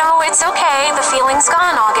 No, it's okay. The feeling's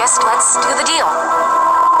gone, August. Let's do the deal.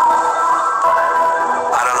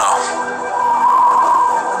 I don't know.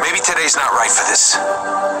 Maybe today's not right for this.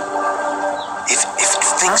 If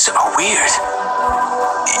things are weird,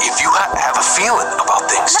 if you have a feeling about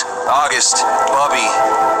things... August, Bubby,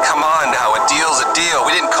 come on now, a deal's a deal.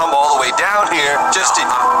 We didn't come all the way down here just to...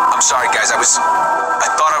 I'm sorry, guys. I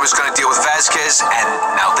thought I was gonna deal with Vasquez, and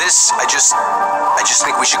now this, I just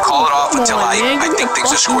think we should call it off until I think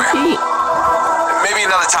things are square. Maybe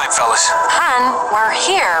another time, fellas. Hun, we're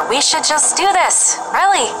here. We should just do this.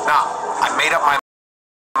 Really. No, I made up my...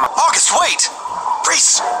 August, wait!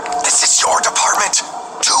 Reese, this is your department.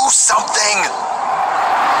 Do something!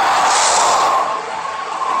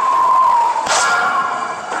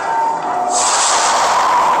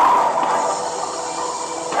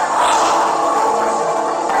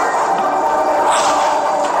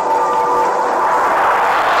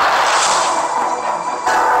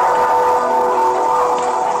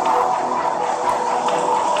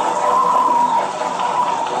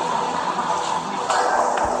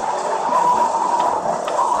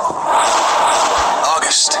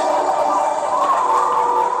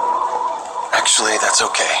 Actually, that's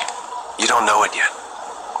okay. You don't know it yet.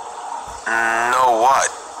 Know what?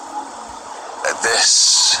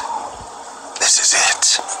 This is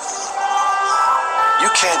it. You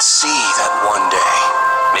can't see that one day.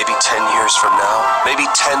 Maybe 10 years from now. Maybe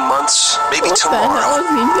 10 months. Maybe What the hell tomorrow. is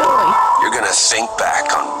he doing? You're gonna think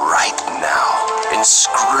back on right now and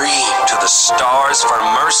scream to the stars for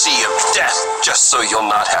mercy of death, just so you'll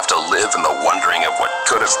not have to live in the wondering of what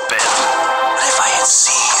could have been. What if I had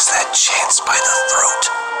seized that chance by the throat?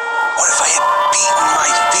 What if I had beaten my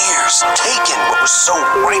fears, taken what was so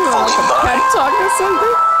rightfully mine? Talk or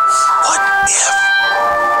something? What if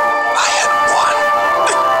I had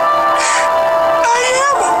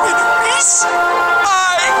this.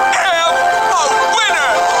 I am a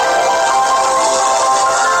winner!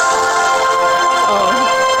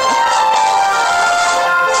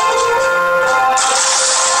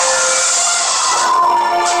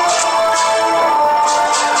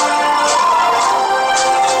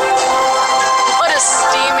 What a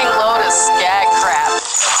steaming load of skag crap.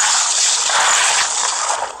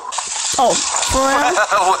 Oh, for real?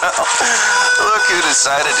 Look who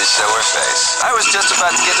decided to show her face. I was just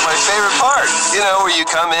about to get to my favorite part. You know, where you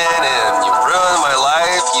come in and you ruin my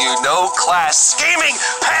life, you no-class scheming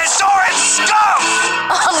Pandoran scum!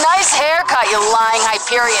 Oh, nice haircut, you lying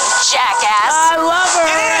Hyperion jackass. I love her.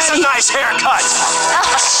 It is a nice haircut!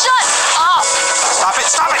 Shut up. Stop it,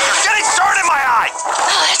 stop it! You're getting dirt in my eye!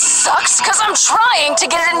 It sucks because I'm trying to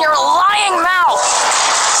get it in your lying mouth.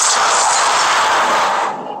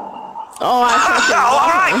 Oh, I fucking All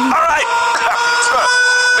love right, her. all right!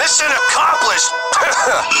 Mission accomplished!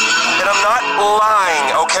 And I'm not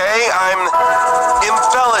lying, okay? I'm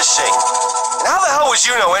embellishing. And how the hell would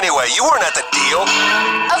you know anyway? You weren't at the deal.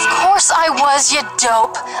 Of course I was, you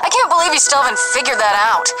dope. I can't believe you still haven't figured that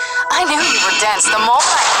out. I knew you were dense the moment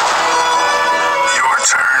Your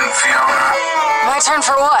turn, Fiona. My turn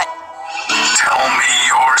for what? Tell me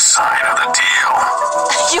your side of the deal.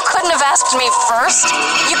 You couldn't have asked me first.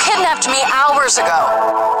 You kidnapped me hours ago.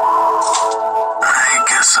 I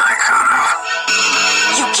guess I could have.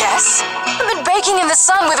 You guess? I've been baking in the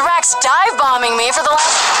sun with Rax dive bombing me for the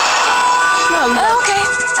last... Okay,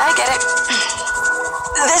 I get it.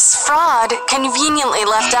 This fraud conveniently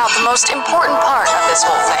left out the most important part of this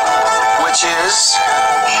whole thing. Which is...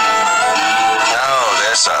 Oh,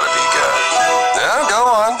 this ought to be good. No, go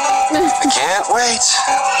on. I can't wait.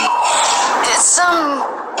 It's,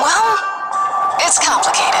 well, it's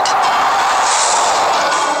complicated.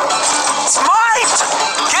 It's mine!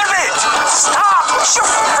 Give it! Stop! What's your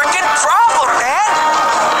freaking problem, man?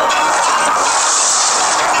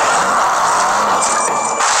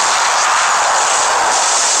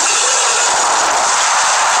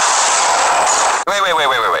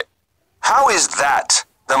 Wait. How is that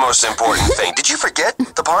the most important thing? Did you forget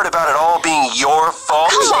the part about it all being your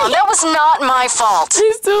fault? Come on, that was not my fault.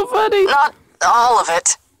 She's too funny. Not all of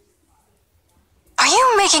it. Are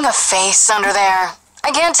you making a face under there?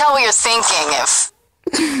 I can't tell what you're thinking if...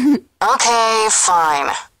 Okay,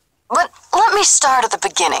 fine. But let me start at the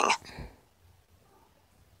beginning.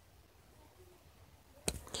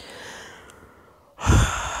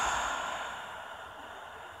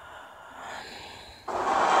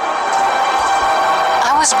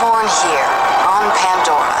 I was born here, on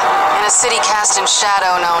Pandora, in a city cast in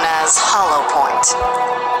shadow known as Hollow Point.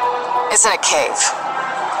 It's in a cave.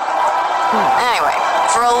 Anyway,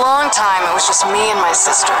 for a long time it was just me and my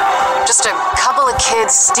sister. Just a couple of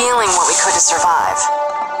kids stealing what we could to survive.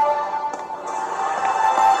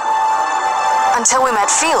 Until we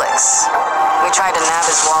met Felix. We tried to nab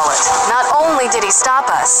his wallet. Not only did he stop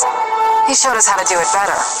us, he showed us how to do it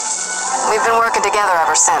better. We've been working together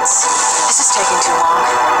ever since. This is taking too long.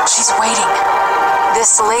 She's waiting.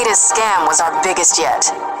 This latest scam was our biggest yet.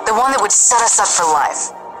 The one that would set us up for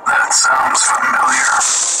life. That sounds familiar.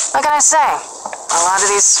 What can I say? A lot of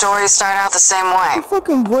these stories start out the same way. Her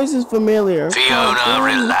fucking voice is familiar. Fiona,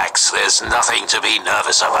 relax. There's nothing to be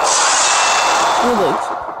nervous about. Felix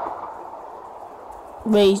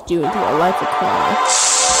raised you into a life of crime.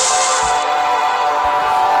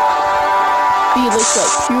 Felix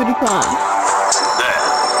like PewDiePie. There.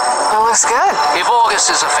 That looks good. If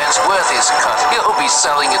Augustus' offense worth is cut, he'll be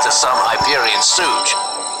selling it to some Hyperion stooge.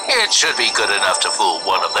 It should be good enough to fool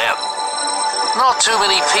one of them. Not too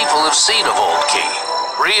many people have seen a vault key,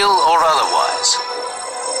 real or otherwise.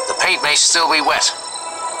 The paint may still be wet.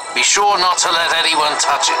 Be sure not to let anyone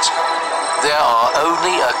touch it. There are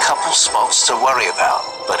only a couple spots to worry about,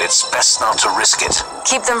 but it's best not to risk it.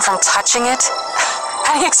 Keep them from touching it?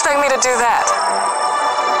 How do you expect me to do that?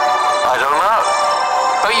 I don't know,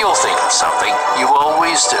 but you'll think of something. You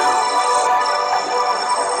always do.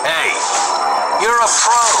 Hey, you're a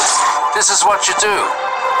pro. This is what you do.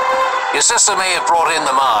 Your sister may have brought in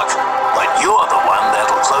the mark, but you're the one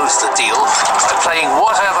that'll close the deal by playing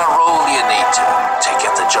whatever role you need to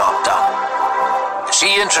get the job done. If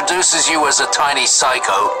she introduces you as a tiny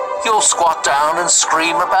psycho, you'll squat down and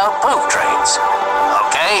scream about poop trains.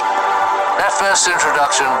 Okay? That first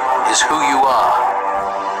introduction is who you are.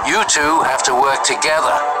 You two have to work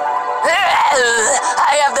together.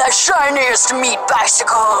 I have the shiniest meat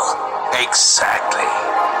bicycle. Exactly.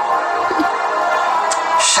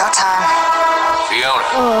 Showtime.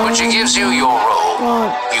 Fiona, when she gives you your role,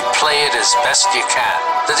 you play it as best you can.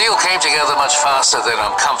 The deal came together much faster than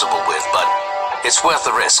I'm comfortable with, but it's worth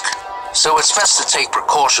the risk. so it's best to take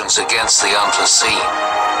precautions against the unforeseen.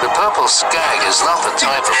 The Purple Skag is not the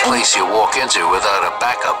type of place you walk into without a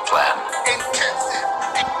backup plan.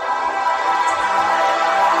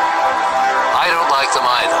 I don't like them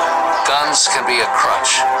either. Guns can be a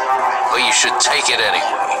crutch, but you should take it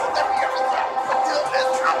anyway.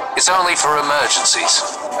 It's only for emergencies.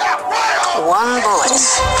 One bullet.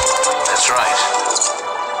 That's right.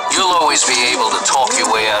 You'll always be able to talk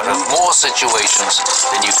your way out of more situations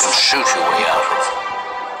than you can shoot your way out of.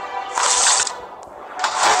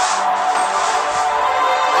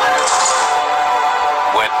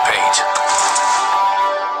 Wet paint.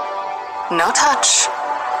 No touch.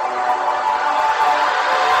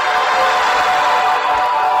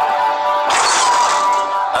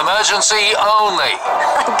 Emergency only.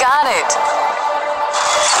 Got it.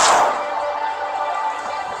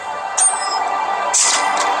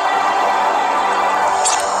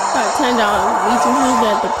 $10. We just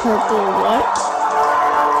got the purple what?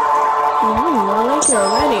 I like it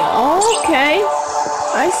already. Okay.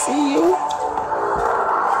 I see you.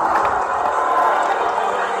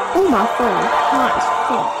 Oh, my phone. Hot as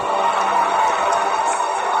fuck.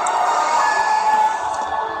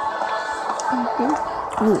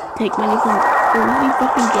 Ooh, take money from really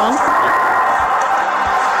fucking John.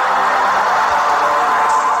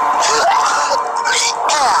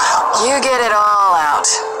 You get it all out.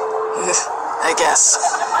 I guess.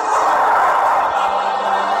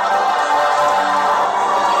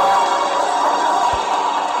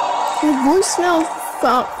 Your voice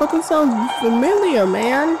fucking sounds familiar,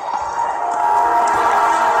 man.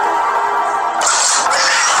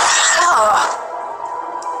 Oh.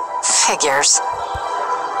 Figures.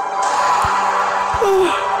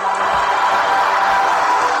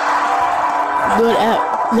 Good at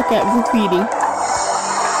look at repeating.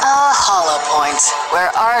 A hollow point where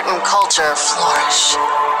art and culture flourish.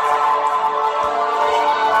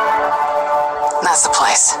 That's the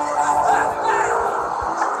place.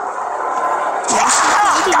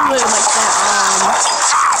 Really like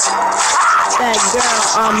that girl,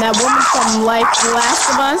 that woman from like The Last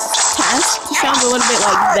of Us, Tess. She sounds a little bit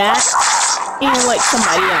like that, and like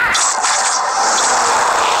somebody else.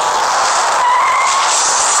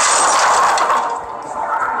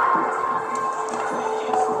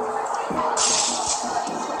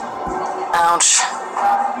 Ouch.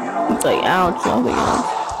 It's like ouch, nothing else.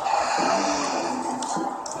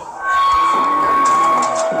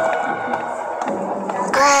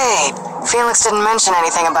 Great. Felix didn't mention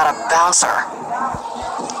anything about a bouncer.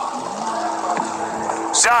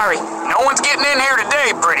 Sorry, no one's getting in here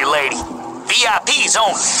today, pretty lady. VIPs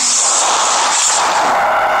only.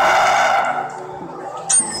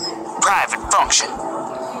 Private function.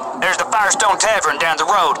 There's the Firestone Tavern down the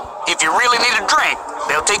road. If you really need a drink,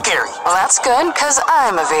 they'll take care of you. Well, that's good, because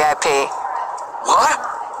I'm a VIP. What?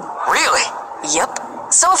 Really? Yep.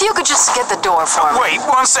 So if you could just get the door for me. Wait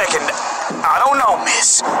 1 second. I don't know,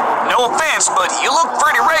 miss. No offense, but you look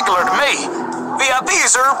pretty regular to me.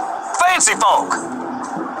 VIPs are fancy folk.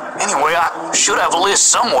 Anyway, I should have a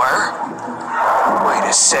list somewhere. Wait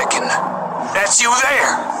a second. That's you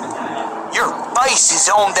there. Your face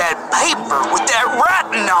is on that paper with that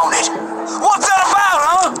writing on it. What's that about,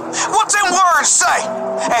 huh? What's them words say?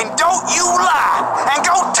 And don't you lie and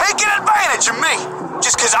go taking advantage of me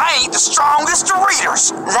just because I ain't the strongest of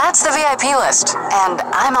readers. That's the VIP list, and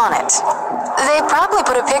I'm on it. They probably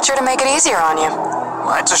put a picture to make it easier on you.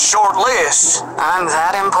 Well, that's a short list. I'm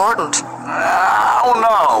that important. I don't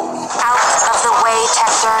know. Out of the way,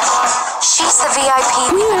 Tector. She's the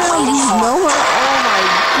VIP we've been waiting for. Know her? Oh my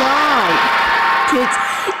god. Kids.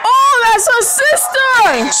 Oh, that's her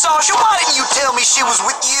sister! Sasha, why didn't you tell me she was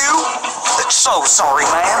with you? So sorry,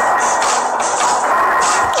 ma'am.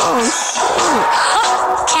 Oh, shit.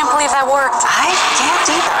 Can't believe that worked. I can't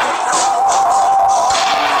either.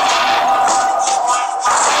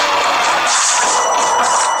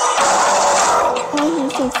 Oh,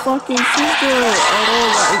 it's a fucking sister. Oh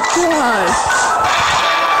my god.